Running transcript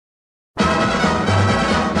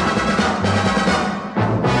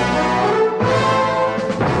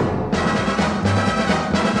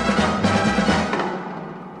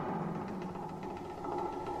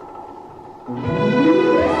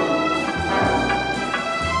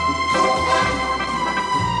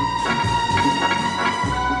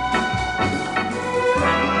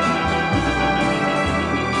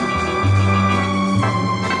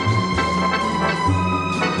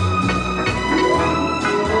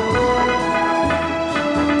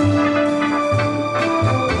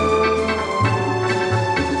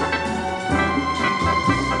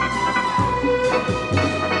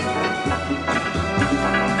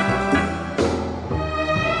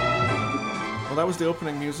Well, that was the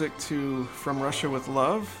opening music to From Russia with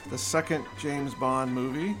Love, the second James Bond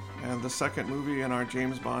movie, and the second movie in our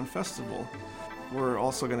James Bond Festival. We're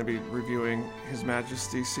also going to be reviewing His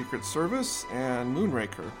Majesty's Secret Service and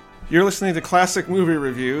Moonraker. You're listening to Classic Movie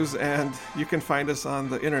Reviews, and you can find us on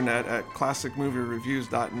the internet at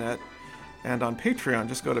classicmoviereviews.net and on Patreon.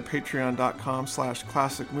 Just go to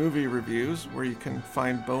patreon.com/classicmoviereviews, where you can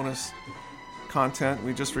find bonus content.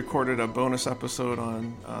 We just recorded a bonus episode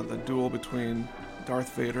on the duel between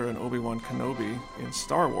Darth Vader and Obi-Wan Kenobi in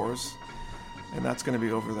Star Wars, and that's going to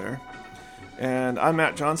be over there. And I'm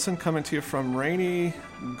Matt Johnson, coming to you from rainy,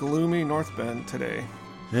 gloomy North Bend today.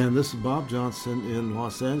 And this is Bob Johnson in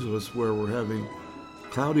Los Angeles, where we're having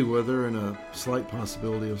cloudy weather and a slight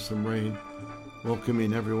possibility of some rain.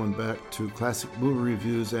 Welcoming everyone back to Classic Movie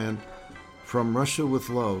Reviews and From Russia with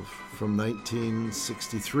Love from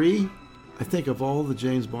 1963. I think of all the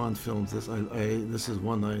James Bond films, this is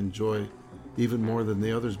one I enjoy even more than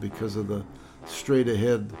the others because of the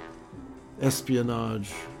straight-ahead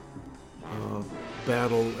espionage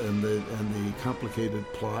battle and the complicated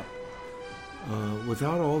plot.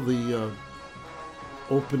 Without all the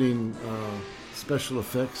opening special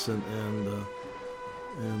effects and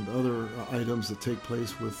other items that take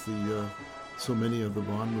place with the so many of the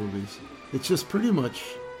Bond movies, it's just pretty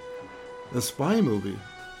much a spy movie.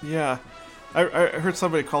 Yeah. I heard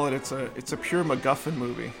somebody call it it's a pure MacGuffin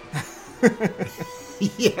movie.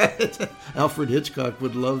 Yeah, Alfred Hitchcock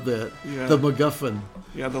would love that. Yeah. The MacGuffin.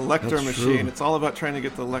 Yeah, the Lecter That's machine. true. It's all about trying to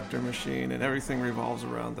get the Lecter machine, and everything revolves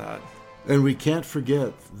around that. And we can't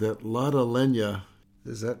forget that Lada Lenya,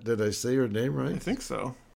 did I say her name right? I think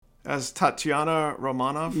so. As Tatiana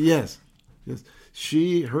Romanov. Yes.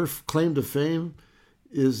 Her claim to fame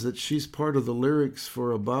is that she's part of the lyrics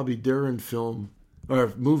for a Bobby Darin film, or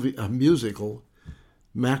a musical,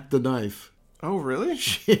 Mac the Knife. Oh, really?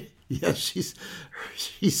 She's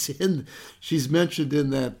mentioned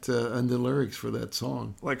in that in the lyrics for that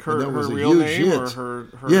song. Like her And that was a real huge name hit. or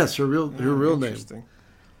her Yes, her real name. Interesting.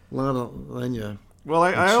 Lana Lenya. Well,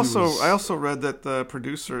 I also read that the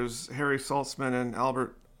producers Harry Saltzman and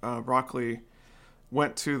Albert Broccoli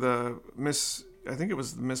went to the Miss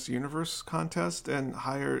Universe contest and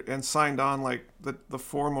signed on like the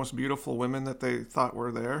four most beautiful women that they thought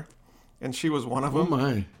were there, and she was one of them. Oh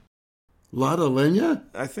my. Lada Lenya?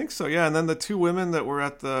 I think so, yeah. And then the two women that were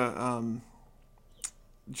at the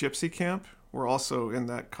gypsy camp were also in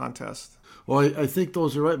that contest. Well, I think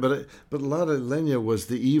those are right, but Lada Lenya was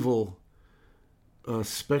the evil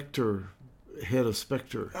Spectre, head of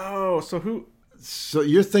Spectre. Oh, so who? So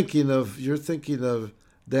you're thinking of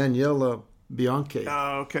Daniela Bianchi.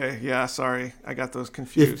 Oh, okay. Yeah, sorry. I got those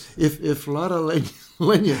confused. If Lada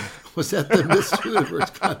Lenya was at the Miss Universe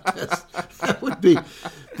contest, that would be...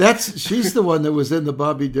 she's the one that was in the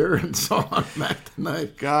Bobby Darin song, Mac the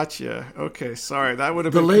Knife. Gotcha. Okay, sorry. That would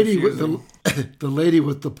have The been lady confusing. the lady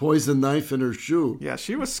with the poison knife in her shoe. Yeah,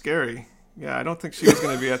 she was scary. Yeah, I don't think she was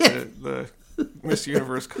going to be at the Miss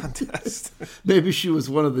Universe contest. Maybe she was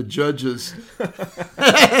one of the judges.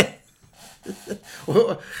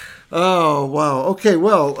 Oh, wow. Okay,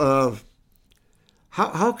 well,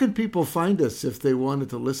 how can people find us if they wanted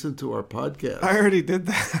to listen to our podcast? I already did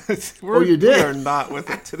that. You did? We are not with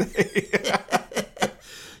it today.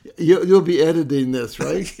 You'll be editing this,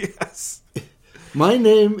 right? Yes. My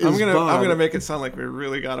name is Bob. I'm gonna make it sound like we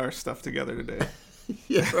really got our stuff together today.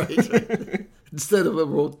 Yeah, right. Instead of a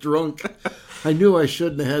both drunk. I knew I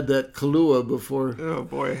shouldn't have had that Kahlua before. Oh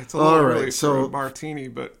boy, it's a little All right, early so- for a martini,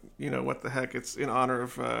 but you know what the heck? It's in honor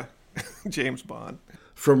of James Bond.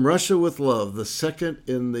 From Russia with Love, the second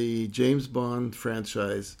in the James Bond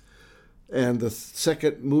franchise, and the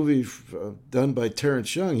second movie done by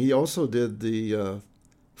Terrence Young. He also did the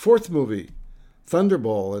fourth movie,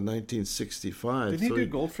 Thunderball, in 1965. Did he do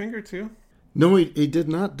Goldfinger too? No, he did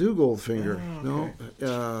not do Goldfinger. Oh, okay.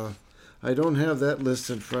 No, I don't have that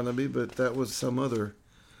list in front of me, but that was some other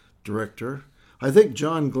director. I think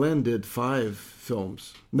John Glenn did 5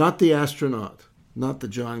 films. Not the astronaut. Not the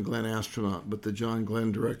John Glenn astronaut, but the John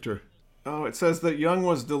Glenn director. Oh, it says that Young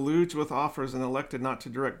was deluged with offers and elected not to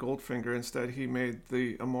direct Goldfinger. Instead, he made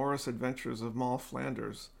The Amorous Adventures of Moll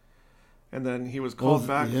Flanders. And then he was called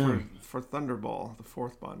back for Thunderball, the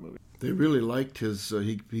fourth Bond movie. They really liked his...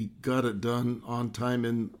 he got it done on time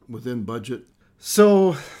and within budget.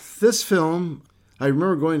 So this film, I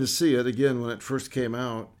remember going to see it again when it first came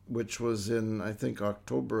out, which was in, I think,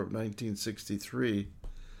 October of 1963.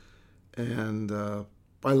 And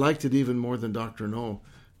I liked it even more than Dr. No,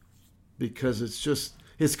 because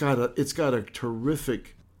it's got a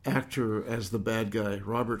terrific actor as the bad guy,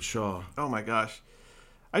 Robert Shaw. Oh my gosh.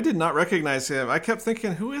 I did not recognize him. I kept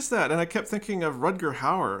thinking, who is that? And I kept thinking of Rutger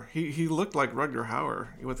Hauer. He looked like Rutger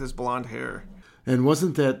Hauer with his blonde hair. And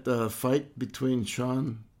wasn't that fight between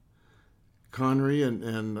Sean Connery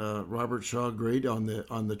and Robert Shaw great on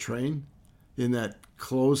the train in that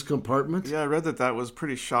closed compartment? Yeah, I read that was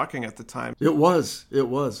pretty shocking at the time. It was.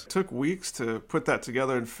 It took weeks to put that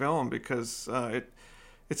together in film because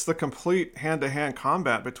it's the complete hand-to-hand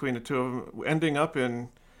combat between the two of them, ending up in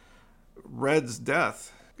Red's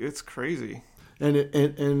death. It's crazy. And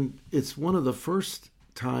it's one of the first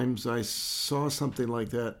times I saw something like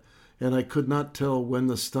that, and I could not tell when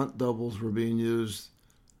the stunt doubles were being used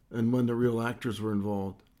and when the real actors were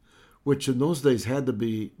involved, which in those days had to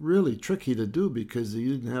be really tricky to do because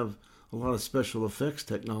you didn't have a lot of special effects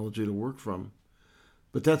technology to work from.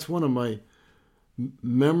 But that's one of my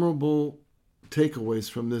memorable takeaways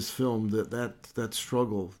from this film, that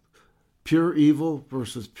struggle. Pure evil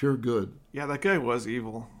versus pure good. Yeah, that guy was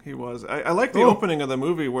evil. He was. I like the opening of the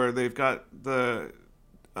movie where they've got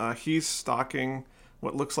he's stalking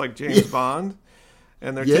what looks like James Bond,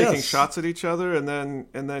 and they're taking shots at each other, and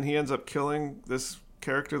then he ends up killing this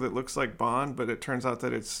character that looks like Bond, but it turns out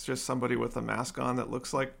that it's just somebody with a mask on that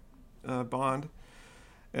looks like Bond.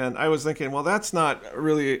 And I was thinking, well, that's not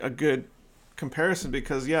really a good comparison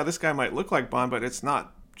because, yeah, this guy might look like Bond, but it's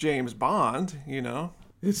not James Bond, you know?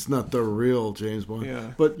 It's not the real James Bond.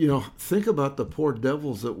 Yeah. But, think about the poor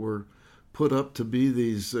devils that were put up to be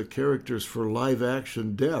these characters for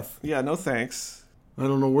live-action death. Yeah, no thanks. I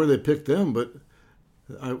don't know where they picked them, but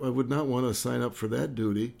I would not want to sign up for that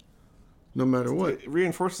duty, no matter what. It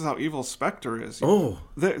reinforces how evil Spectre is. Oh.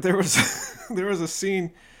 There was there was a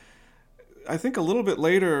scene, I think a little bit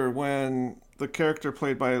later, when the character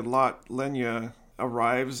played by Lot Lenya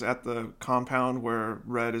arrives at the compound where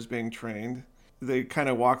Red is being trained. They kind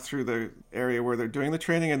of walk through the area where they're doing the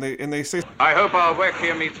training, and they say, I hope our work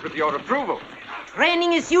here meets with your approval.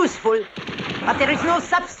 Training is useful, but there is no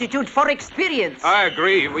substitute for experience. I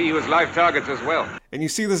agree. We use live targets as well. And you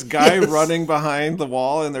see this guy running behind the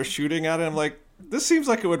wall, and they're shooting at him. Like, this seems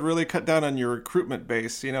like it would really cut down on your recruitment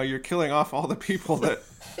base. You know, you're killing off all the people that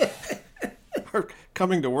are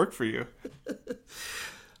coming to work for you.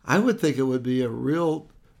 I would think it would be a real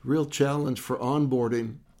challenge for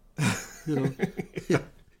onboarding.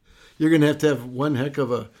 You're going to have one heck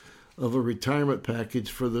of a retirement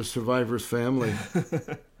package for the survivor's family.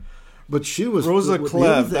 But she was Rosa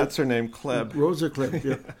Klebb. That's her name, Klebb. Rosa Klebb.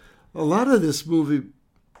 Yeah. A lot of this movie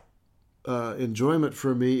enjoyment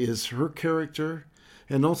for me is her character,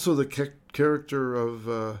 and also the character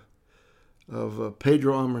of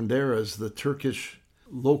Pedro Armendáriz, the Turkish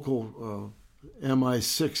local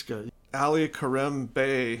MI6 guy. Ali Kerem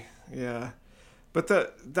Bey. Yeah. But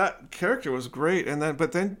that character was great,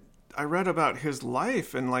 but then I read about his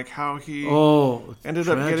life and like how he ended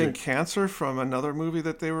up getting cancer from another movie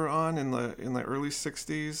that they were on in the early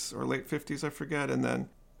 60s or late 50s, I forget. And then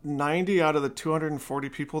 90 out of the 240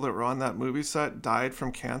 people that were on that movie set died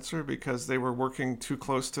from cancer because they were working too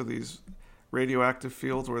close to these radioactive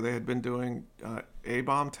fields where they had been doing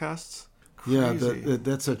A-bomb tests. Crazy. Yeah,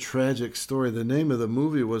 that's a tragic story. The name of the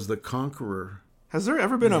movie was The Conqueror. Has there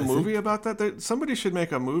ever been a movie about that? Somebody should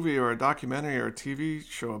make a movie or a documentary or a TV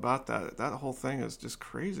show about that. That whole thing is just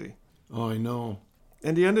crazy. Oh, I know.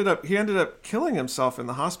 And he ended up killing himself in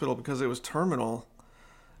the hospital because it was terminal.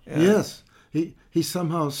 And yes. He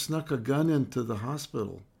somehow snuck a gun into the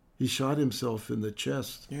hospital. He shot himself in the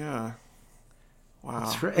chest. Yeah.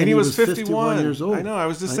 Wow. And he was 51 years old. I know. I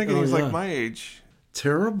was just thinking he was like my age.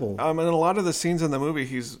 Terrible. And in a lot of the scenes in the movie,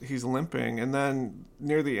 he's limping. And then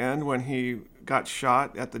near the end, when he got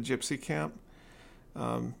shot at the gypsy camp,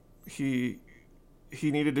 he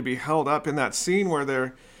needed to be held up in that scene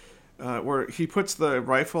where where he puts the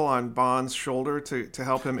rifle on Bond's shoulder to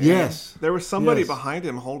help him. Yes. There was somebody behind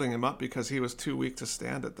him holding him up because he was too weak to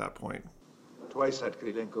stand at that point. Twice that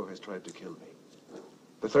Krylenko has tried to kill me.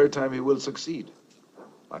 The third time he will succeed,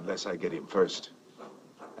 unless I get him first.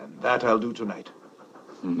 And that I'll do tonight.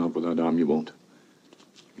 Not with that arm, you won't.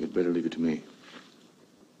 You'd better leave it to me.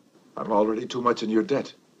 I'm already too much in your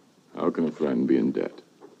debt. How can a friend be in debt?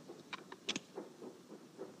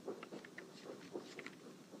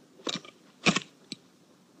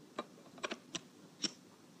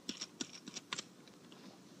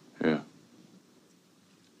 Here.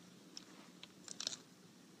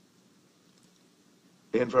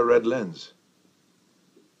 Infrared lens.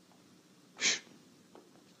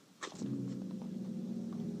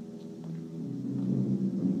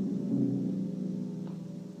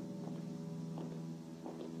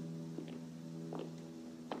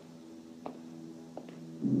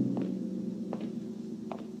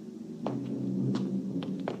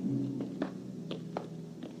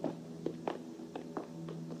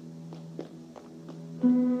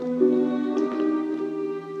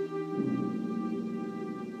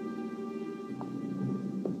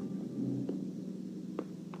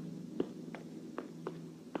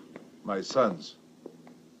 my sons.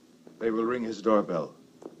 They will ring his doorbell.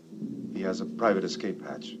 He has a private escape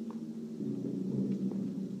hatch.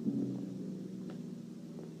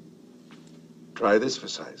 Try this for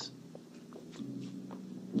size.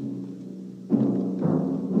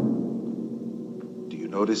 Do you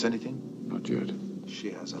notice anything? Not yet.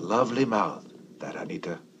 She has a lovely mouth, that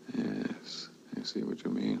Anita. Yes, I see what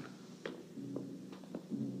you mean.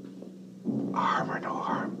 Harm or no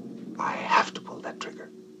harm, I have to pull that trigger.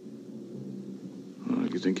 Well,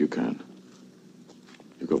 you think you can?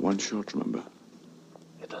 You've got one shot, remember?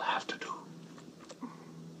 It'll have to do.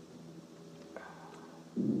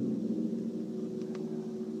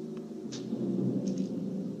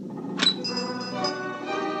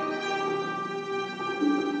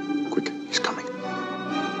 Quick, he's coming.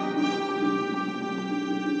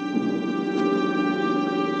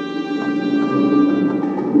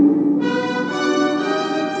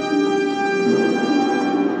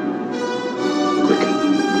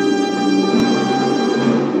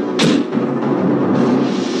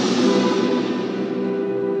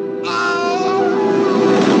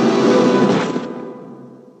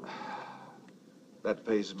 That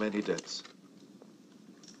pays many debts.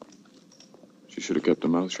 She should have kept her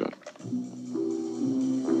mouth shut.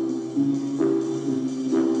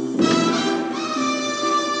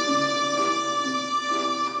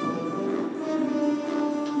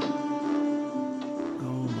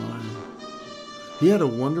 Oh my. He had a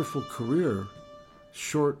wonderful career,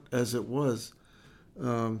 short as it was.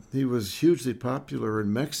 He was hugely popular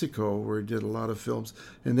in Mexico, where he did a lot of films.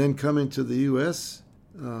 And then coming to the U.S.,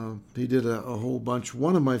 he did a whole bunch.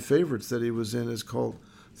 One of my favorites that he was in is called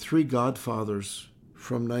Three Godfathers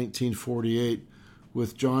from 1948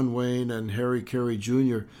 with John Wayne and Harry Carey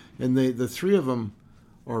Jr. And the three of them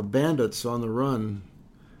are bandits on the run,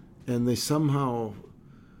 and they somehow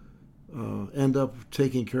end up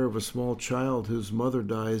taking care of a small child whose mother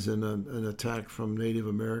dies in an attack from Native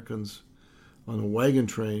Americans on a wagon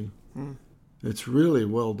train. It's really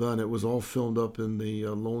well done. It was all filmed up in the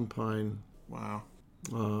Lone Pine, Wow.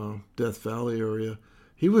 Death Valley area.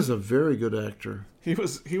 He was a very good actor. He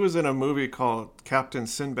was in a movie called Captain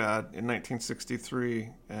Sinbad in 1963,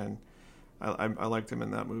 and I liked him in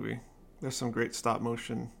that movie. There's some great stop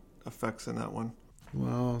motion effects in that one.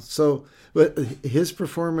 Wow. So, but his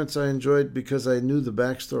performance I enjoyed because I knew the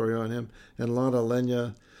backstory on him, and Lotte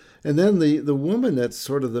Lenya. And then the woman that's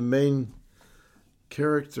sort of the main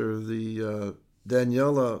character, the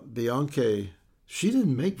Daniela Bianchi, she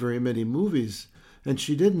didn't make very many movies, and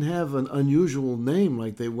she didn't have an unusual name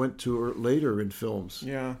like they went to her later in films.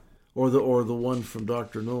 Yeah. Or the one from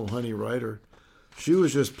Dr. No, Honey Rider. She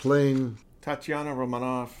was just plain. Tatiana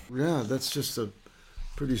Romanoff. Yeah, that's just a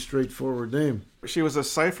pretty straightforward name. She was a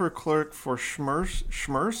cipher clerk for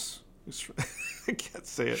Schmerz. I can't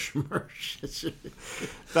say it. Schmerz.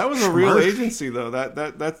 That was a real agency, though.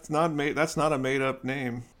 That's not a made up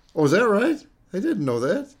name. Oh, is that right? I didn't know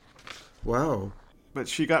that. Wow. But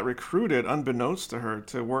she got recruited, unbeknownst to her,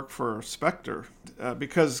 to work for Spectre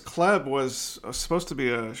because Klebb was supposed to be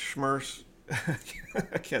a Schmerz.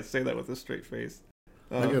 I can't say that with a straight face.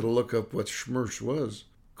 I got to look up what Schmerz was.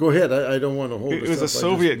 Go ahead. I don't want to hold it. It was a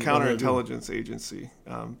Soviet counterintelligence agency.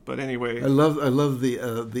 But anyway, I love the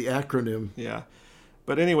acronym. Yeah,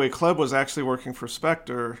 but anyway, Klebb was actually working for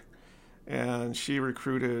Spectre, and she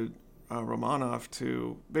recruited Romanoff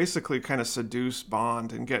to basically kind of seduce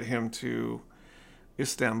Bond and get him to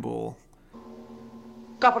Istanbul.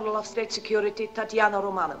 Corporal of State Security, Tatiana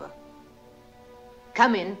Romanova.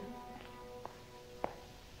 Come in.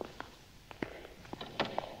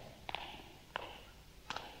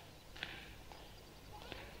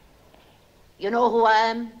 You know who I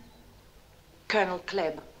am? Colonel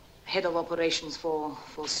Klebb, head of operations for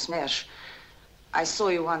SMERSH. I saw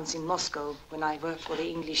you once in Moscow when I worked for the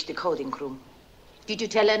English decoding crew. Did you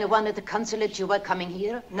tell anyone at the consulate you were coming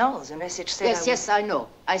here? No, the message said Yes, I know.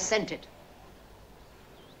 I sent it.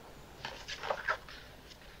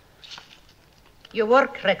 Your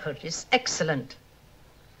work record is excellent.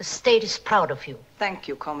 The state is proud of you. Thank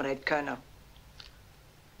you, Comrade Colonel.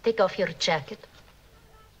 Take off your jacket.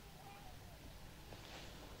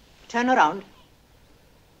 Turn around.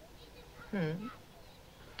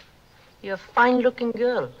 You're a fine-looking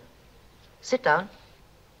girl. Sit down.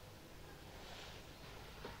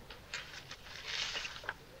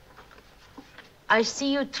 I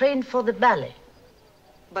see you trained for the ballet.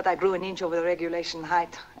 But I grew an inch over the regulation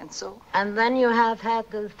height, and so? And then you have had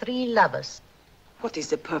the 3 lovers. What is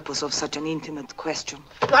the purpose of such an intimate question?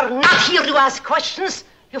 You are not here to ask questions.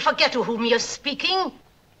 You forget to whom you're speaking.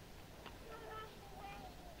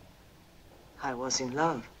 I was in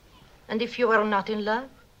love. And if you are not in love?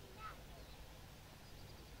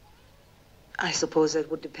 I suppose that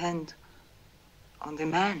would depend on the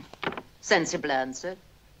man. Sensible answer.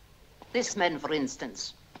 This man, for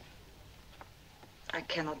instance. I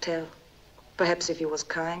cannot tell. Perhaps if he was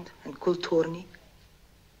kind and kulturny.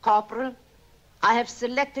 Corporal, I have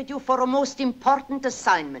selected you for a most important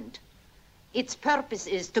assignment. Its purpose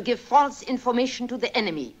is to give false information to the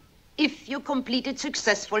enemy. If you complete it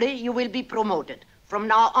successfully, you will be promoted. From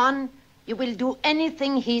now on, you will do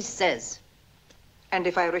anything he says. And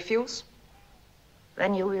if I refuse?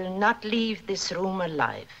 Then you will not leave this room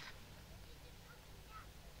alive.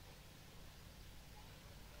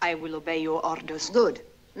 I will obey your orders. Good.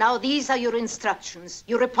 Now these are your instructions.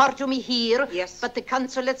 You report to me here. Yes. But the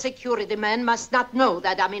consulate security man must not know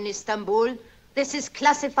that I'm in Istanbul. This is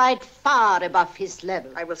classified far above his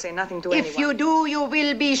level. I will say nothing to anyone. If you do, you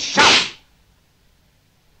will be shot.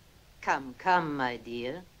 Come, come, my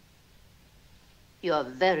dear. You are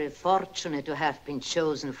very fortunate to have been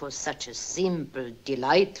chosen for such a simple,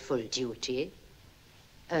 delightful duty.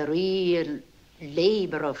 A real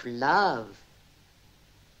labor of love,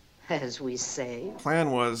 as we say. The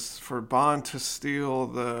plan was for Bond to steal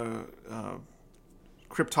the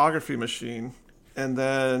cryptography machine, and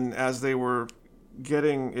then as they were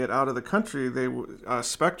getting it out of the country,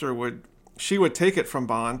 Spectre would take it from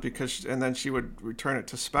Bond and then she would return it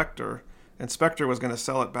to Spectre, and Spectre was going to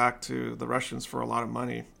sell it back to the Russians for a lot of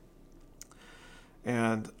money.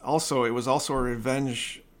 And also, it was also a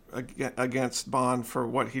revenge against Bond for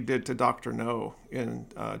what he did to Dr. No in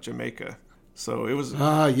Jamaica. So it was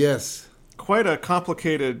yes, quite a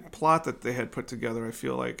complicated plot that they had put together, I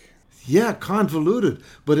feel like. Yeah, convoluted,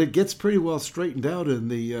 but it gets pretty well straightened out in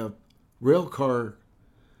the rail car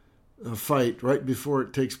fight right before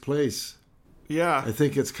it takes place. Yeah, I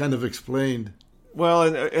think it's kind of explained. Well,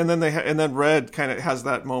 and then Red kind of has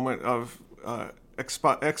that moment of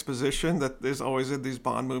exposition that there's always in these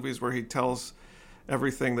Bond movies where he tells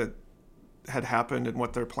everything that had happened and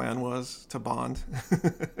what their plan was to Bond.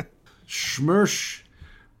 SMERSH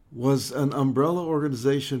was an umbrella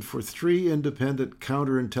organization for 3 independent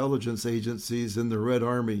counterintelligence agencies in the Red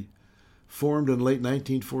Army, formed in late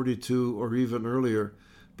 1942 or even earlier,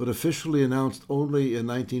 but officially announced only in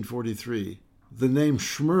 1943. The name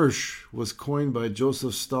SMERSH was coined by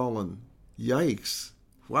Joseph Stalin. Yikes.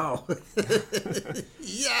 Wow.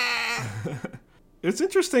 Yeah! It's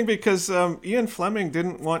interesting because Ian Fleming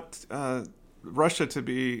didn't want Russia to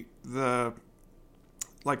be the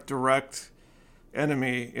direct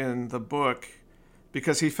enemy in the book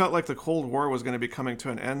because he felt like the Cold War was going to be coming to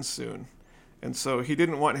an end soon. And so he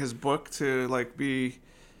didn't want his book to be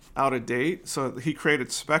out of date. So he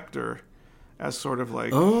created Spectre as sort of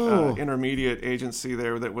intermediate agency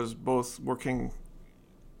there that was both working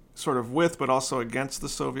sort of with but also against the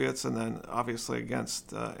Soviets, and then obviously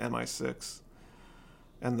against MI6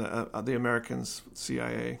 and the Americans,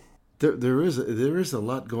 CIA. There is a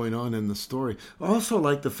lot going on in the story. I also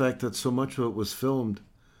like the fact that so much of it was filmed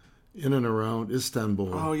in and around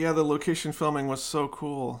Istanbul. Oh yeah, the location filming was so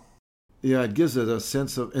cool. Yeah, it gives it a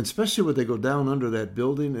sense of, and especially when they go down under that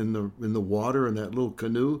building in the water in that little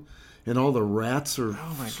canoe, and all the rats are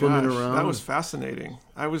swimming around. That was fascinating.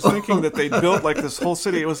 I was thinking that they built this whole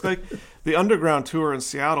city. It was like the underground tour in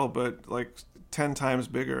Seattle, but 10 times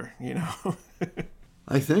bigger,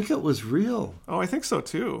 I think it was real. Oh, I think so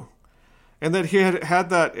too. And that he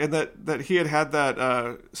had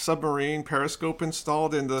that submarine periscope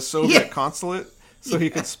installed in the Soviet consulate so he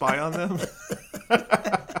could spy on them.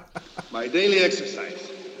 My daily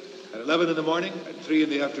exercise at 11 in the morning and 3 in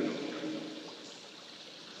the afternoon.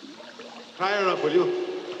 Try her up, will you?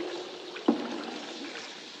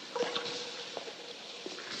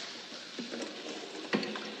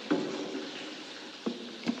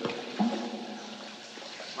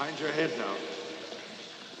 Mind your head now.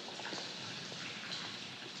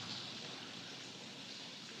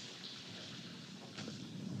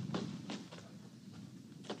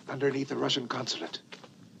 Underneath the Russian consulate.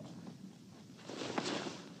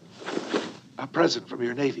 A present from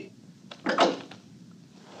your Navy.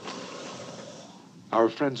 Our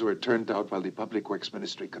friends were turned out while the Public Works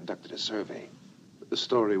Ministry conducted a survey. The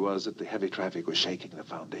story was that the heavy traffic was shaking the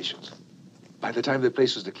foundations. By the time the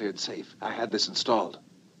place was declared safe, I had this installed.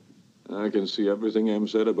 I can see everything Em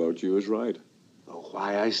said about you is right. Oh,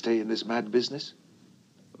 why I stay in this mad business?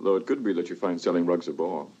 Though it could be that you find selling rugs a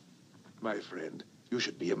bore. My friend, you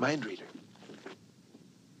should be a mind reader.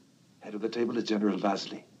 Head of the table is General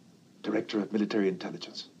Vasily, Director of Military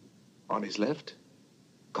Intelligence. On his left,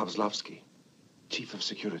 Kozlovsky, Chief of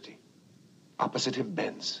Security. Opposite him,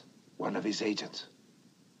 Benz, one of his agents.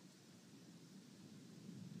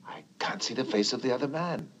 I can't see the face of the other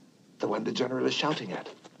man, the one the General is shouting at.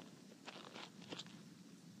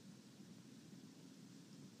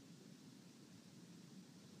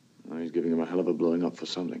 of a blowing up for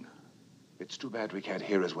something. It's too bad we can't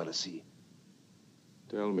hear as well as see.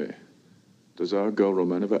 Tell me, does our girl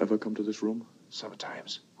Romanova ever come to this room?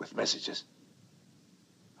 Sometimes, with messages.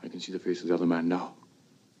 I can see the face of the other man now.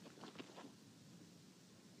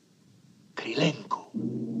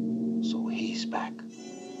 Krylenko. So he's back.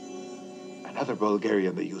 Another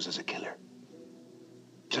Bulgarian they use as a killer.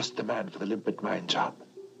 Just the man for the limpet mine job.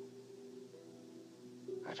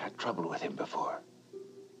 I've had trouble with him before.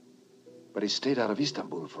 But he's stayed out of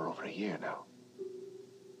Istanbul for over a year now.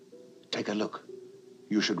 Take a look.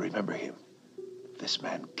 You should remember him. This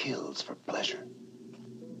man kills for pleasure.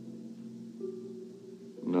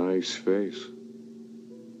 Nice face.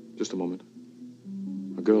 Just a moment.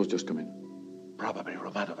 A girl's just come in. Probably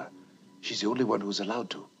Romanova. She's the only one who's allowed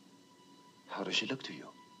to. How does she look to you?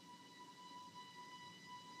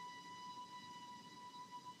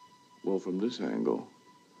 Well, from this angle,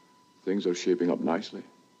 things are shaping up nicely.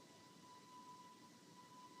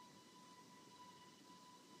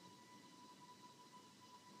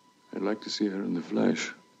 I'd like to see her in the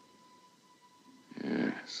flesh.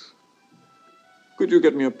 Yes. Could you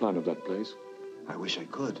get me a plan of that place? I wish I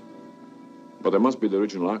could. But there must be the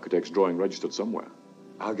original architect's drawing registered somewhere.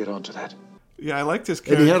 I'll get on to that. Yeah, I liked his And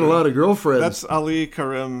character. he had a lot of girlfriends. That's Ali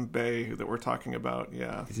Karim Bey that we're talking about,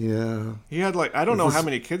 yeah. Yeah. He had like, I don't know how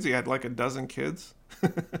many kids he had, like a dozen kids.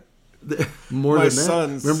 More My than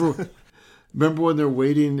that. sons. Remember when they're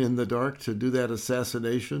waiting in the dark to do that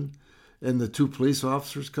assassination and the two police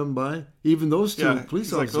officers come by? Even those two Yeah, police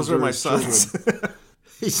he's like, officers those are my his sons. children.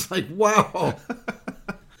 He's like, wow.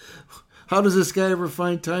 How does this guy ever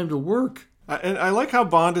find time to work? And I like how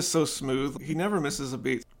Bond is so smooth. He never misses a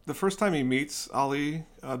beat. The first time he meets Ali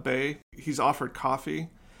Bey, he's offered coffee,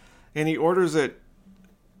 and he orders it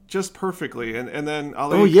just perfectly. And then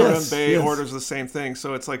Ali Karim Bey orders the same thing.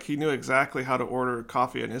 So it's like he knew exactly how to order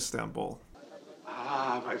coffee in Istanbul.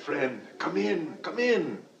 Ah, my friend. Come in, come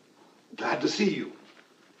in. Glad to see you.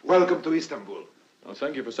 Welcome to Istanbul. Well,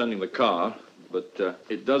 thank you for sending the car, but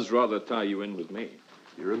it does rather tie you in with me.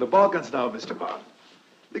 You're in the Balkans now, Mr. Bond.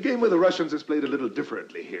 The game with the Russians is played a little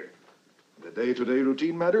differently here. The day-to-day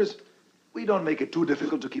routine matters. We don't make it too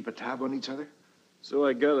difficult to keep a tab on each other. So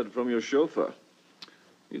I gathered from your chauffeur.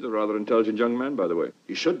 He's a rather intelligent young man, by the way.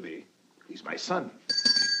 He should be. He's my son.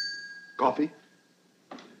 Coffee?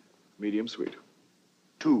 Medium sweet.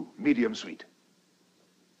 2 medium sweet.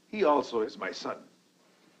 He also is my son.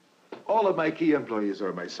 All of my key employees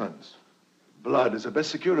are my sons. Blood is the best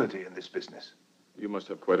security in this business. You must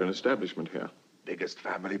have quite an establishment here. Biggest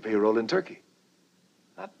family payroll in Turkey.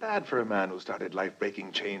 Not bad for a man who started life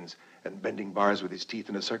breaking chains and bending bars with his teeth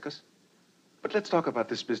in a circus. But let's talk about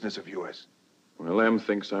this business of yours. Well, Em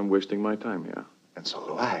thinks I'm wasting my time here. And so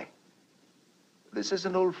do I. This is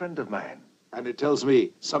an old friend of mine. And it tells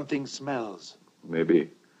me something smells. Maybe.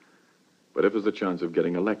 But if there's a chance of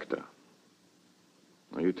getting a Lecter.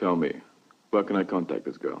 Now, you tell me, where can I contact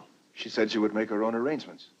this girl? She said she would make her own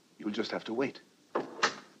arrangements. You'll just have to wait.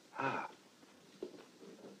 Ah.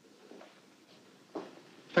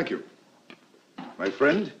 Thank you. My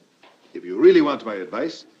friend, if you really want my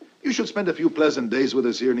advice, you should spend a few pleasant days with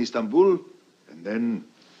us here in Istanbul, and then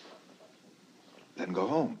go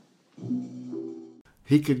home.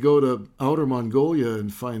 He could go to Outer Mongolia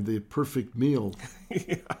and find the perfect meal.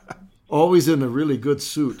 Yeah. Always in a really good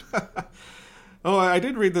suit. Oh, I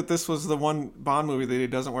did read that this was the one Bond movie that he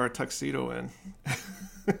doesn't wear a tuxedo in.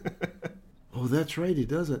 Oh, that's right, he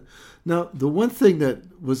doesn't. Now, the one thing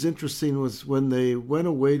that was interesting was when they went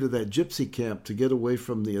away to that gypsy camp to get away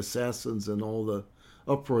from the assassins and all the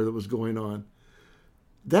uproar that was going on.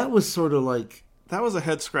 That was sort of like... That was a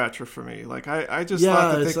head scratcher for me. Like, I just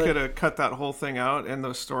thought that they could have cut that whole thing out and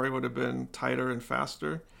the story would have been tighter and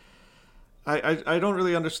faster. I don't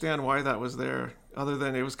really understand why that was there, other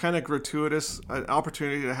than it was kind of gratuitous, an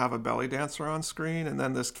opportunity to have a belly dancer on screen, and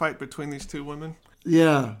then this fight between these two women.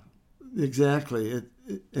 Yeah, exactly.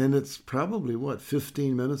 And it's probably,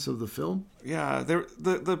 15 minutes of the film? Yeah,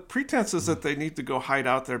 the pretense is that they need to go hide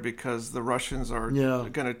out there because the Russians are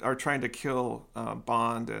trying to kill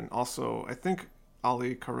Bond and also, I think,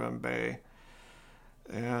 Ali Karim Bey.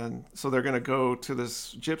 And so they're going to go to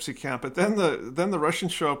this gypsy camp, but then the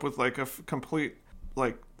Russians show up with like a complete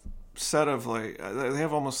like set of like they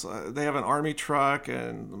have an army truck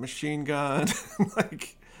and a machine gun.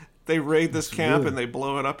 Like they raid this camp and they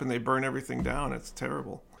blow it up and they burn everything down. It's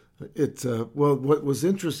terrible. It's well, what was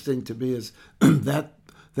interesting to me is that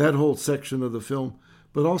whole section of the film,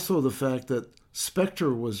 but also the fact that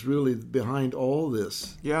Spectre was really behind all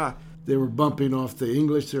this. Yeah, They were bumping off the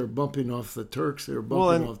English, they were bumping off the Turks, they were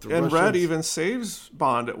bumping off the Russians. And Red even saves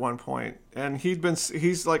Bond at one point, and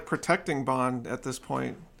he's like protecting Bond at this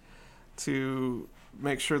point to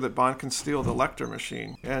make sure that Bond can steal the Lecter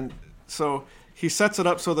machine. And so he sets it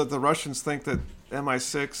up so that the Russians think that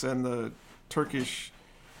MI6 and the Turkish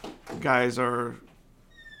guys are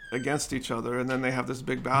against each other, and then they have this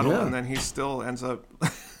big battle, and then he still ends up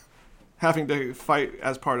having to fight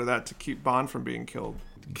as part of that to keep Bond from being killed.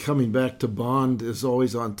 Coming back to Bond is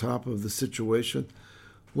always on top of the situation.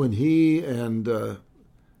 When he and the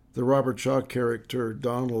Robert Shaw character,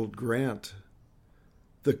 Donald Grant,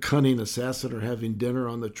 the cunning assassin, are having dinner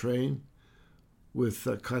on the train with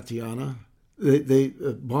Katiana,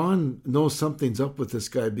 Bond knows something's up with this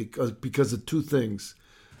guy because of two things.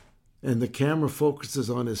 And the camera focuses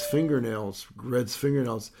on his fingernails, Red's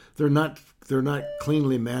fingernails. They're not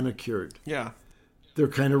cleanly manicured. Yeah. They're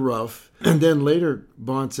kind of rough. And then later,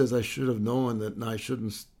 Bond says, I should have known that I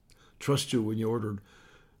shouldn't trust you when you ordered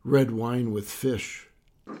red wine with fish.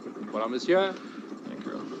 Voilà, monsieur. Thank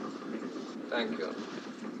you. Thank you.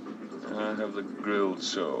 I have the grilled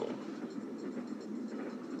sole.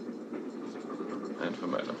 And for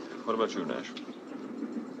madam. What about you, Nash?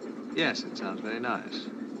 Yes, it sounds very nice.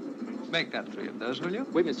 Make that 3 of those, will you?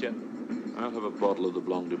 Oui, monsieur. I'll have a bottle of the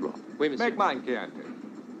Blanc de Blanc. Oui, monsieur. Make mine Chianti.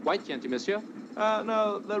 White Chianti, monsieur?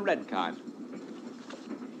 No, the red kind.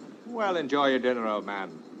 Well, enjoy your dinner, old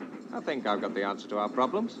man. I think I've got the answer to our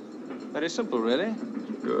problems. Very simple, really.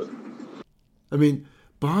 Good. I mean,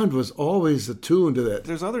 Bond was always attuned to that.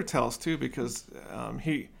 There's other tells, too, because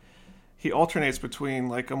he alternates between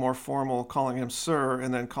like a more formal calling him sir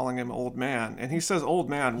and then calling him old man. And he says old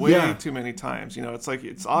man way too many times. You know, it's like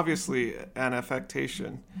it's obviously an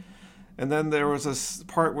affectation. And then there was a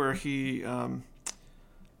part where he,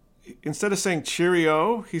 instead of saying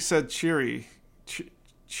cheerio, he said cheery.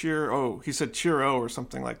 Cheer-o. He said cheer-o or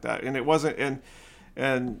something like that. And it wasn't,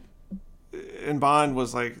 and Bond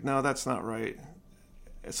was like, no, that's not right.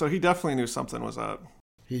 So he definitely knew something was up.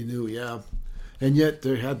 He knew, yeah. And yet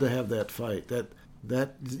they had to have that fight.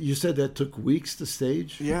 That you said that took weeks to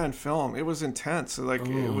stage? Yeah, and film. It was intense. Like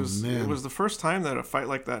it was the first time that a fight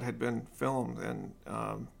like that had been filmed and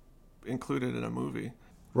included in a movie.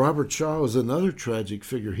 Robert Shaw was another tragic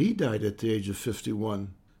figure. He died at the age of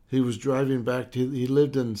 51. He was driving back. He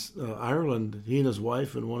lived in Ireland. He and his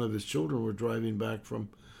wife and one of his children were driving back from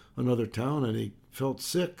another town, and he felt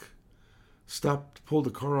sick. Stopped, pulled the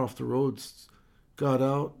car off the road, got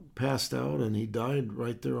out, passed out, and he died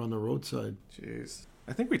right there on the roadside. Jeez.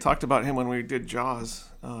 I think we talked about him when we did Jaws,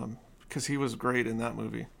 because he was great in that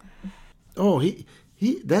movie. Oh, he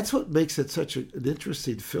that's what makes it such an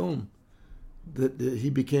interesting film, that he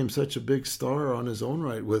became such a big star on his own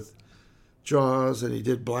right with Jaws, and he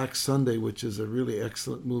did Black Sunday, which is a really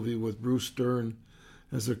excellent movie with Bruce Dern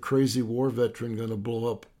as a crazy war veteran going to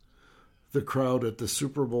blow up the crowd at the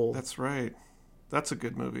Super Bowl. That's right. That's a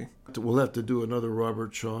good movie. We'll have to do another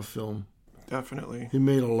Robert Shaw film. Definitely. He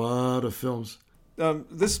made a lot of films.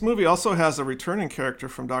 This movie also has a returning character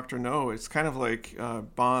from Dr. No. It's kind of like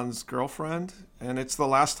Bond's girlfriend, and it's the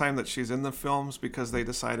last time that she's in the films because they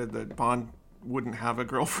decided that Bond wouldn't have a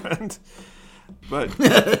girlfriend. But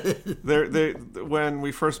when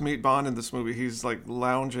we first meet Bond in this movie, he's like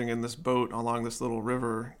lounging in this boat along this little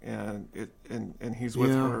river, and he's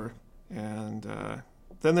with her. And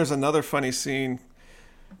then there's another funny scene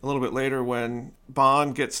a little bit later when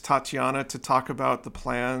Bond gets Tatiana to talk about the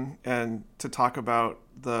plan and to talk about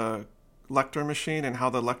the Lecter machine and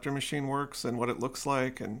how the Lecter machine works and what it looks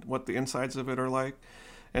like and what the insides of it are like.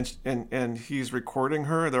 And he's recording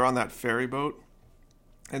her. They're on that ferry boat.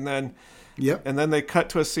 And then they cut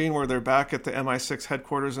to a scene where they're back at the MI6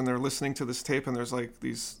 headquarters and they're listening to this tape, and there's like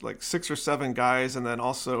these like 6 or 7 guys, and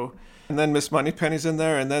then Miss Moneypenny's in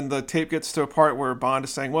there, and then the tape gets to a part where Bond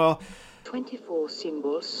is saying, well, 24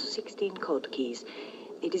 symbols, 16 code keys.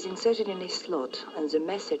 It is inserted in a slot, and the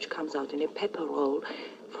message comes out in a paper roll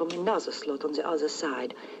from another slot on the other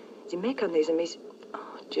side. The mechanism is...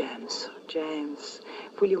 Oh, James,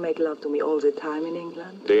 will you make love to me all the time in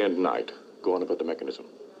England? Day and night. Go on about the mechanism.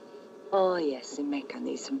 Oh, yes, the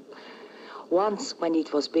mechanism. Once, when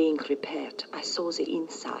it was being repaired, I saw the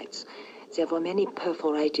insides. There were many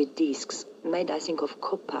perforated discs, made, I think, of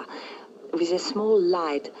copper, with a small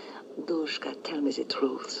light. Dushka, tell me the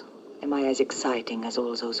truth. Am I as exciting as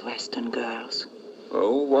all those Western girls?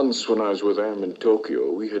 Oh, once when I was with Am in Tokyo,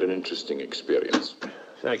 we had an interesting experience.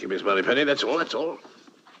 Thank you, Miss Moneypenny. That's all.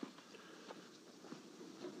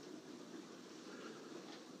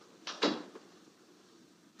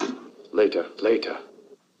 Later.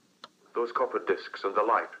 Those copper discs and the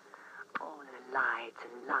light. Oh, light,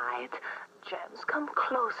 light. James, come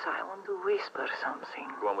closer. I want to whisper something.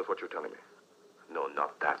 Go on with what you're telling me. No,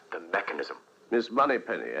 not that. The mechanism. Miss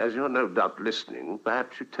Moneypenny, as you're no doubt listening,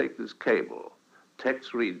 perhaps you take this cable.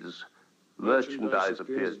 Text reads, merchandise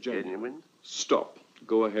appears genuine. Stop.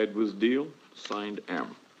 Go ahead with deal. Signed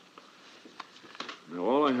M. Now,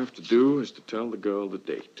 all I have to do is to tell the girl the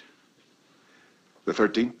date. The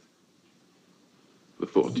 13th? The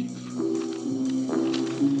 14th.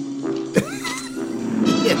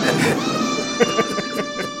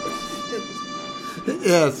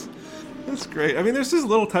 Yes. That's great. I mean, there's just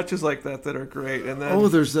little touches like that that are great. And then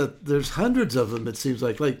there's hundreds of them, it seems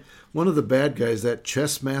like. Like one of the bad guys, that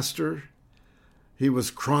chess master, he was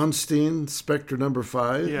Kronstein, Spectre number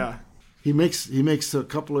 5. Yeah. He makes a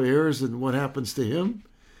couple of errors, and what happens to him?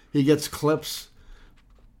 He gets Klep's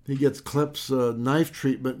knife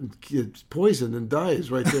treatment and gets poisoned and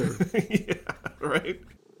dies right there. Yeah, right.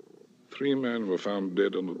 3 men were found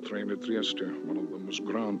dead on the train at Trieste. One of them was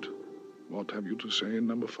Grant. What have you to say,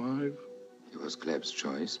 number 5? It was Kleb's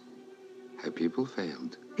choice. Her people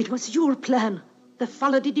failed. It was your plan. They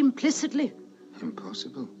followed it implicitly.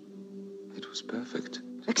 Impossible. It was perfect.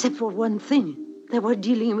 Except for one thing. They were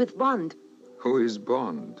dealing with Bond. Who is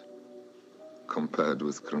Bond? Compared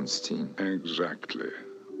with Kronstein. Exactly.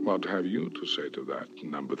 What have you to say to that,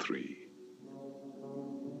 number 3?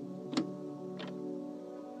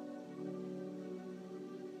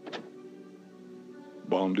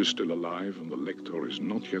 Bond is still alive, and the Lector is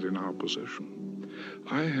not yet in our possession.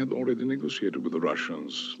 I had already negotiated with the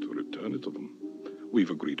Russians to return it to them.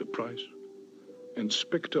 We've agreed a price. And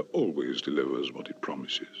Spectre always delivers what it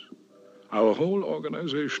promises. Our whole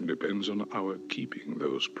organization depends on our keeping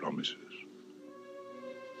those promises.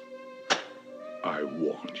 I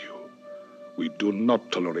warned you. We do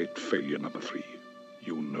not tolerate failure, number 3.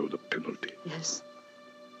 You know the penalty. Yes.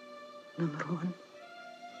 Number 1.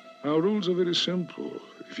 Our rules are very simple.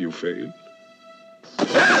 If you fail...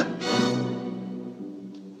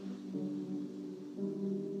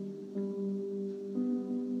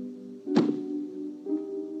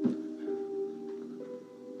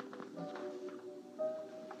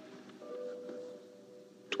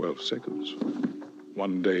 seconds.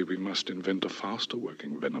 One day we must invent a faster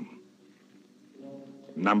working venom.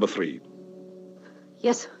 Number 3.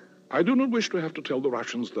 Yes. I do not wish to have to tell the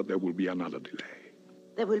Russians that there will be another delay.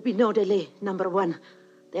 There will be no delay, number 1.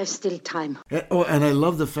 There's still time. And I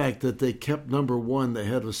love the fact that they kept number 1, the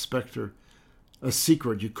head of Spectre, a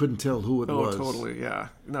secret. You couldn't tell who it was. Oh, totally, yeah.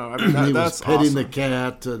 No, I mean, that's he was petting awesome. the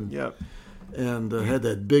cat and, yep. and had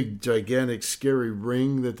that big, gigantic, scary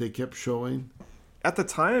ring that they kept showing. At the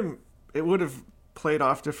time, it would have played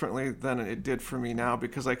off differently than it did for me now,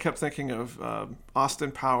 because I kept thinking of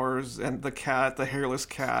Austin Powers and the cat, the hairless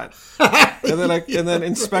cat, and then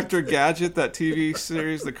Inspector Gadget, that TV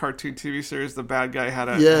series, the cartoon TV series. The bad guy had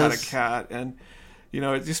a cat, and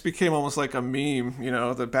it just became almost like a meme.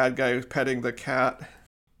 The bad guy petting the cat.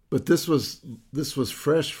 But this was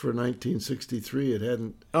fresh for 1963. It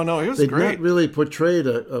hadn't. Oh no, it was great. They'd not really portrayed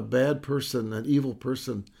a bad person, an evil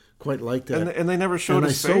person, quite like that. And they never showed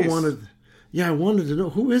his face. I wanted to know,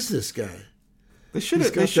 who is this guy? They should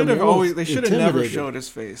have never showed his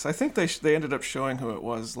face. I think they ended up showing who it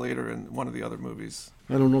was later in one of the other movies.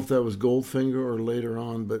 I don't know if that was Goldfinger or later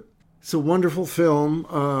on, but it's a wonderful film,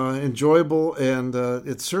 enjoyable, and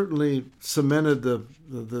it certainly cemented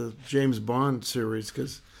the James Bond series,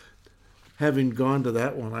 because having gone to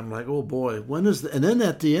that one, I'm like, oh boy, when is and then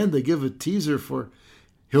at the end they give a teaser for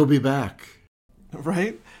he'll be back.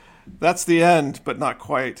 Right? That's the end, but not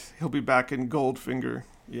quite. He'll be back in Goldfinger.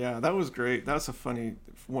 Yeah, that was great. That was a funny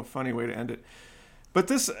way to end it.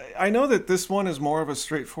 But I know that this one is more of a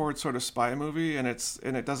straightforward sort of spy movie, and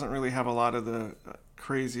it doesn't really have a lot of the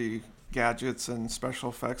crazy gadgets and special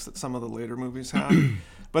effects that some of the later movies have.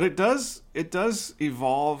 But it does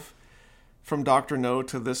evolve from Dr. No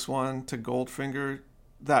to this one to Goldfinger,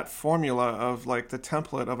 that formula of like the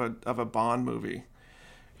template of a Bond movie.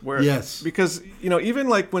 Yes. Because, even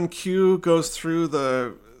like when Q goes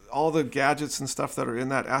through all the gadgets and stuff that are in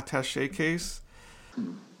that attaché case.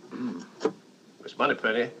 Miss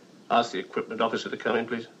Moneypenny, ask the equipment officer to come in,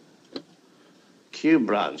 please. Q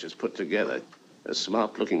Branch has put together a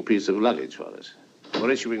smart-looking piece of luggage for us. We're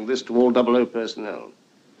issuing this to all 00 personnel.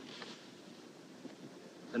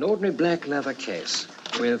 An ordinary black leather case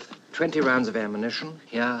with 20 rounds of ammunition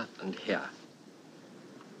here and here.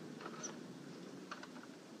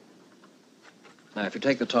 Now, if you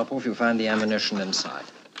take the top off, you'll find the ammunition inside.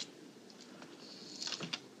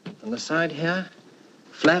 On the side here,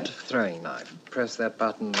 flat throwing knife. Press that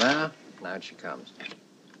button there. Now she comes.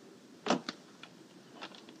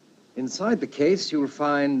 Inside the case, you'll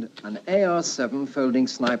find an AR-7 folding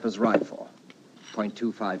sniper's rifle,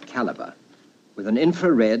 .25 caliber, with an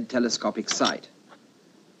infrared telescopic sight.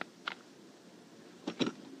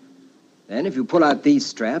 Then, if you pull out these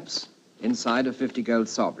straps, inside are 50 gold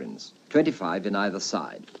sovereigns, 25 in either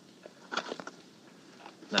side.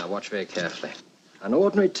 Now, watch very carefully. An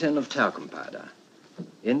ordinary tin of talcum powder.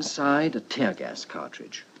 Inside, a tear gas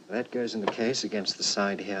cartridge. That goes in the case against the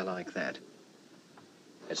side here like that.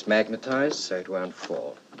 It's magnetized so it won't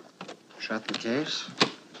fall. Shut the case.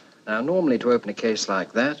 Now, normally to open a case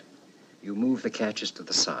like that, you move the catches to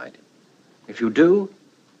the side. If you do,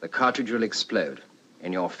 the cartridge will explode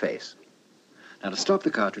in your face. Now, to stop the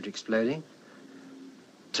cartridge exploding,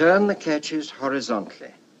 turn the catches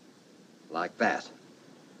horizontally, like that.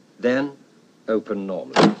 Then, open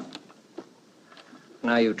normally.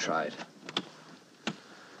 Now you try it.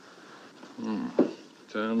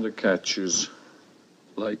 Turn the catches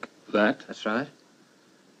like that. That's right.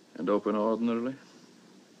 And open ordinarily.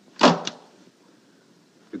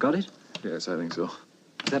 You got it? Yes, I think so.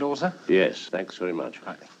 Is that all, sir? Yes, thanks very much.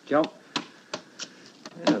 Right. Joe?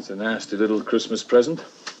 Yeah, it's a nasty little Christmas present.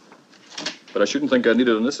 But I shouldn't think I need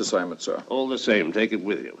it on this assignment, sir. All the same, take it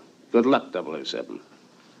with you. Good luck, 007.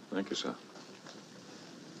 Thank you, sir.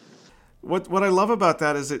 What I love about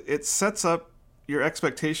that is it sets up your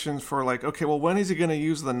expectations for, like, okay, well, when is he going to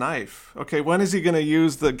use the knife? Okay, when is he going to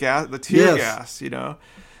use the tear gas, you know?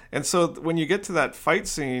 And so when you get to that fight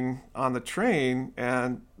scene on the train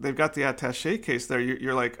and they've got the attaché case there,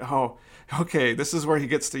 you're like, oh, okay, this is where he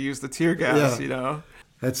gets to use the tear gas, you know?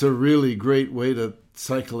 That's a really great way to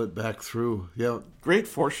cycle it back through. Yeah. Great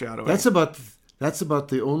foreshadowing. That's about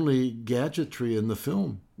the only gadgetry in the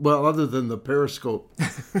film. Well, other than the periscope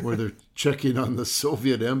where they're checking on the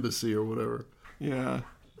Soviet embassy or whatever. Yeah.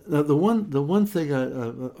 Now, the one thing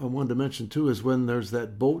I wanted to mention too is when there's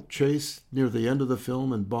that boat chase near the end of the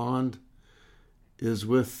film, and Bond is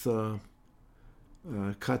with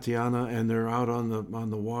Katiana, and they're out on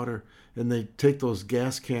the water, and they take those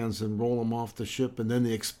gas cans and roll them off the ship, and then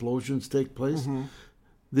the explosions take place. Mm-hmm.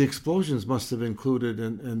 The explosions must have included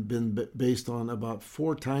and been based on about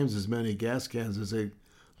 4 times as many gas cans as they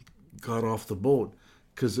got off the boat,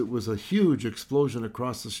 because it was a huge explosion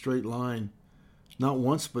across the straight line. Not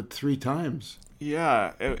once, but 3 times.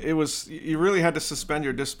 Yeah, it was. You really had to suspend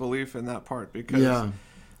your disbelief in that part, because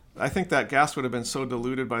I think that gas would have been so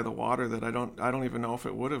diluted by the water that I don't even know if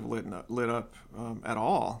it would have lit up at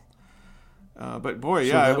all. But boy,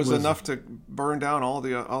 yeah, it was enough to burn down all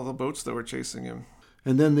the boats that were chasing him.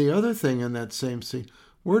 And then the other thing in that same scene,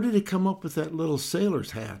 where did he come up with that little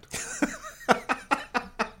sailor's hat?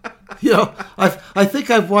 You know, I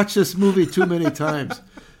think I've watched this movie too many times.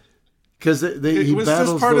 Because he was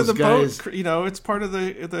battles just part those of the guys. Boat, you know, it's part of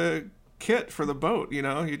the kit for the boat. You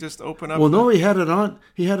know, you just open up. Well, no, he had it on.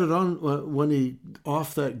 He had it on when he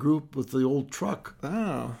off that group with the old truck.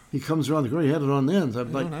 Oh, he comes around the corner. He had it on then. So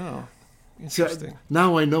I'm like, no, interesting.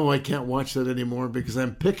 Now I know I can't watch that anymore because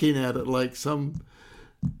I'm picking at it like some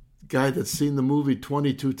guy that's seen the movie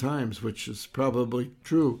 22 times, which is probably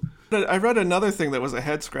true. I read another thing that was a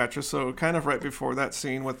head scratcher. So kind of right before that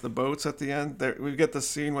scene with the boats at the end, we get the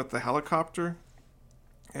scene with the helicopter,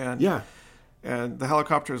 and the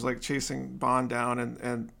helicopter is like chasing Bond down,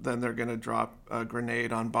 and then they're going to drop a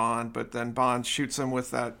grenade on Bond, but then Bond shoots him with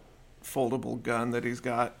that foldable gun that he's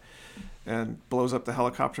got and blows up the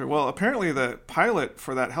helicopter. Well, apparently the pilot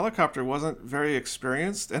for that helicopter wasn't very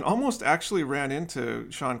experienced and almost actually ran into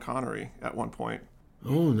Sean Connery at one point.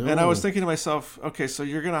 Oh, no. And I was thinking to myself, okay, so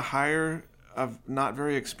you're going to hire a not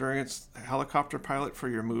very experienced helicopter pilot for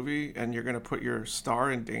your movie, and you're going to put your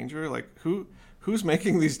star in danger? Like, who's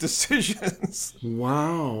making these decisions?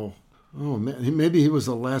 Wow. Oh, man. Maybe he was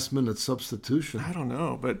a last-minute substitution. I don't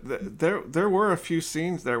know, but there were a few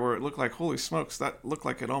scenes there where it looked like, holy smokes, that looked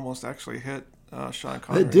like it almost actually hit Sean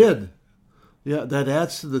Connery. It did. Yeah, that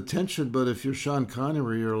adds to the tension, but if you're Sean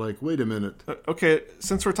Connery, you're like, wait a minute. Okay,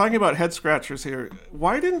 since we're talking about head scratchers here,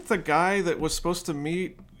 why didn't the guy that was supposed to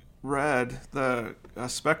meet Red, the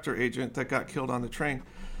Spectre agent that got killed on the train,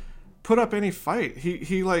 put up any fight?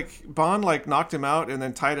 He Bond knocked him out and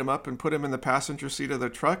then tied him up and put him in the passenger seat of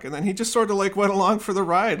the truck, and then he just sort of went along for the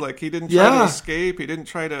ride. Like, he didn't try to escape, he didn't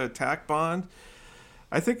try to attack Bond.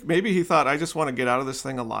 I think maybe he thought, I just want to get out of this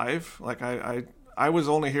thing alive. Like, I was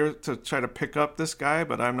only here to try to pick up this guy,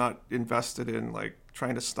 but I'm not invested in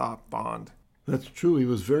trying to stop Bond. That's true. He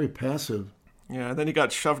was very passive. Yeah, and then he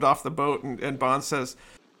got shoved off the boat, and Bond says,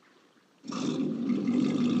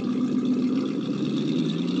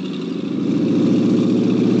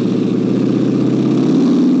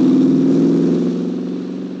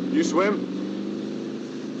 "You swim?"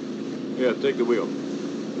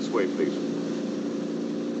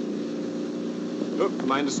 Oh,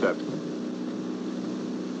 mind a step.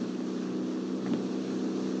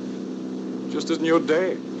 Just isn't your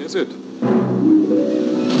day, is it?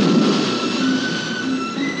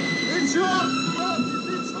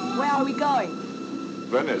 Where are we going?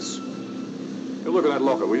 Venice. Hey, look at that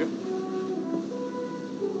locker, will you?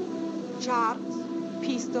 Charts,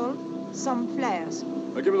 pistol, some flares.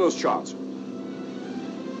 Now, give me those charts.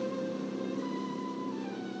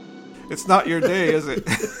 It's not your day, is it?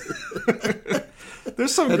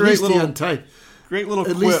 There's some At great least little, he untied. great little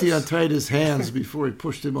At quips. least he untied his hands before he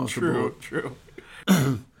pushed him off the boat. True.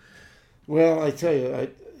 Well, I tell you,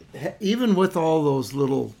 even with all those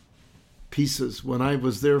little pieces, when I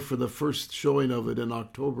was there for the first showing of it in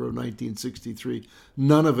October of 1963,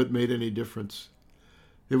 none of it made any difference.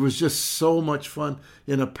 It was just so much fun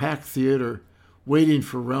in a packed theater, waiting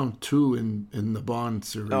for round 2 in the Bond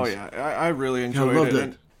series. Oh yeah, I really enjoyed loved it. it.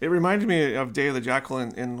 And it reminded me of Day of the Jackal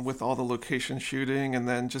in with all the location shooting, and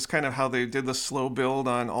then just kind of how they did the slow build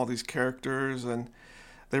on all these characters, and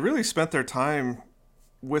they really spent their time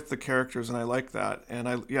with the characters, and I like that. And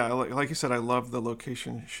like you said, I love the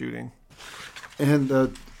location shooting. And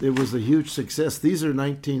it was a huge success. These are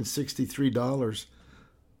 $1963.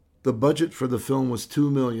 The budget for the film was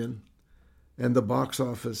 $2 million, and the box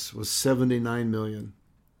office was $79 million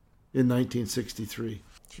in 1963.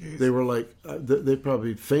 Jeez. They were like, they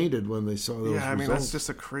probably fainted when they saw those Yeah, I mean, results. that's just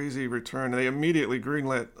a crazy return. They immediately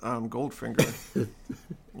greenlit Goldfinger.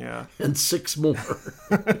 Yeah. And 6 more.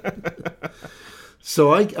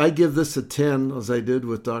 So I give this a 10, as I did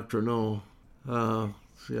with Dr. No.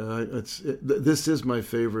 This is my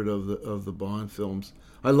favorite of the Bond films.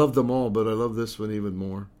 I love them all, but I love this one even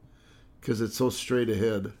more because it's so straight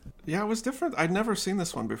ahead. Yeah, it was different. I'd never seen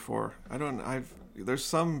this one before. There's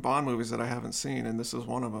some Bond movies that I haven't seen, and this is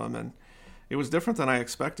one of them. And it was different than I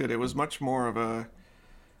expected. It was much more of a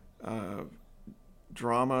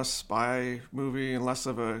drama spy movie and less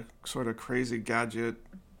of a sort of crazy gadget,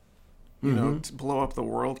 you know, to blow up the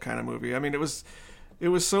world kind of movie. I mean, it was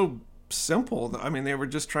so simple. I mean, they were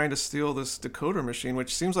just trying to steal this decoder machine,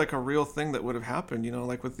 which seems like a real thing that would have happened, you know,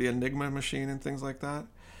 like with the Enigma machine and things like that.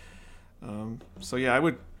 So yeah, I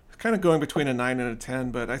would kind of going between a 9 and a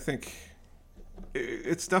 10, but I think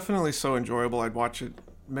it's definitely so enjoyable. I'd watch it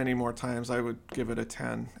many more times. I would give it a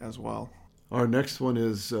 10 as well. Our next one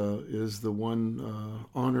is the one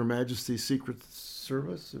On Her Majesty's Secret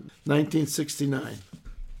Service, 1969.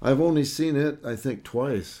 I've only seen it, I think,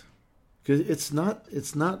 twice. Because it's not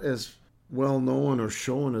as well known or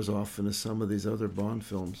shown as often as some of these other Bond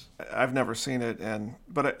films. I've never seen it,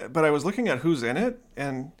 but I was looking at who's in it,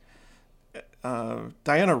 and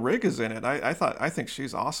Diana Rigg is in it. I think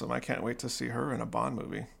she's awesome. I can't wait to see her in a Bond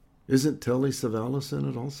movie. Isn't Telly Savalas in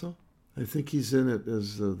it also? I think he's in it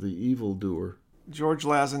as the evildoer. George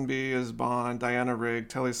Lazenby is Bond, Diana Rigg,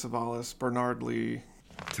 Telly Savalas, Bernard Lee.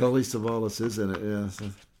 Telly Savalas is in it, yeah.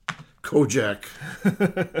 Kojak.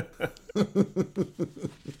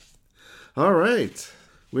 All right.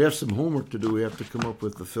 We have some homework to do. We have to come up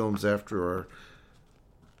with the films after our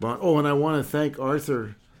Bond. Oh, and I want to thank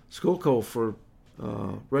Arthur Skolko for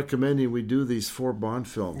recommending we do these 4 Bond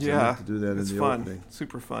films. Yeah, I have to do that it's in the fun. opening.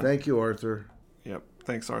 Super fun. Thank you, Arthur. Yep.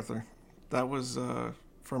 Thanks, Arthur. That was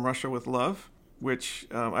From Russia with Love, which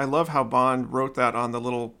I love how Bond wrote that on the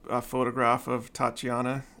little photograph of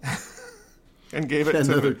Tatiana and gave it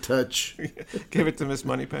Another touch. Gave it to Miss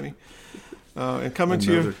Moneypenny. And coming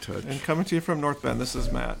to you from North Bend, this is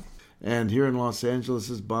Matt. And here in Los Angeles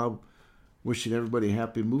is Bob, wishing everybody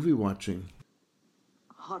happy movie watching.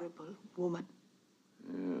 Horrible woman.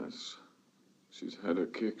 Yes, she's had her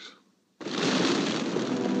kicks.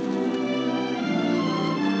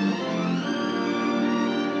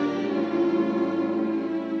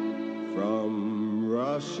 From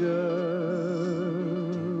Russia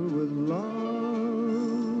with love,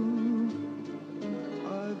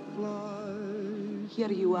 I fly.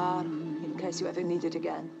 Here you are, in case you ever need it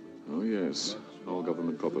again. Oh, yes. All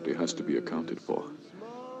government property has to be accounted for.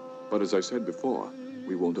 But as I said before,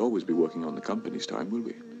 we won't always be working on the company's time, will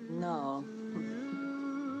we? No.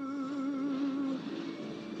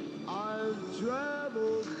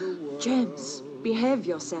 James, behave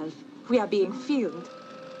yourself. We are being filmed.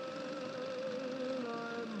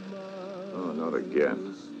 Oh, not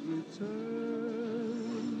again.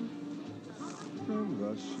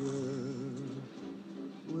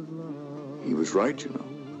 He was right, you know.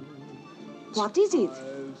 What is it?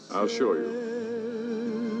 I'll show you.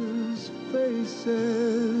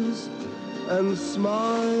 Faces and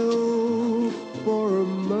smile for a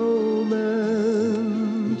moment,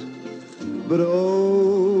 but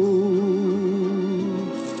oh,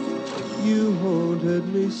 you haunted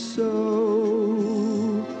me so.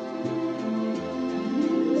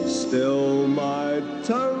 Still my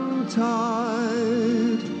tongue-tied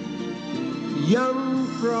young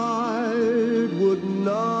pride would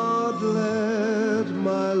not let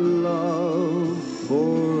my love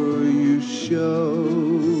for you show,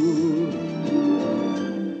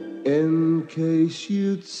 in case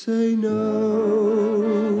you'd say no.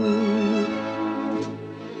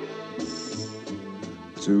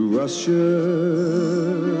 To Russia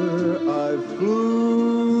I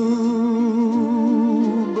flew,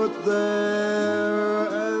 but there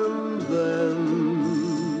and then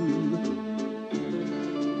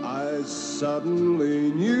I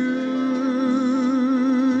suddenly knew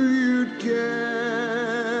you'd care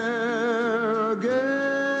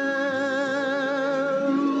again.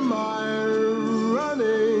 My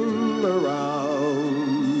running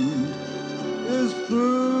around is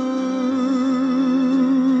through.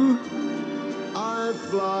 I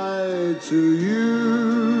fly to you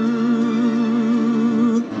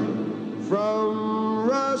from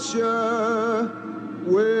Russia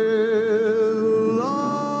with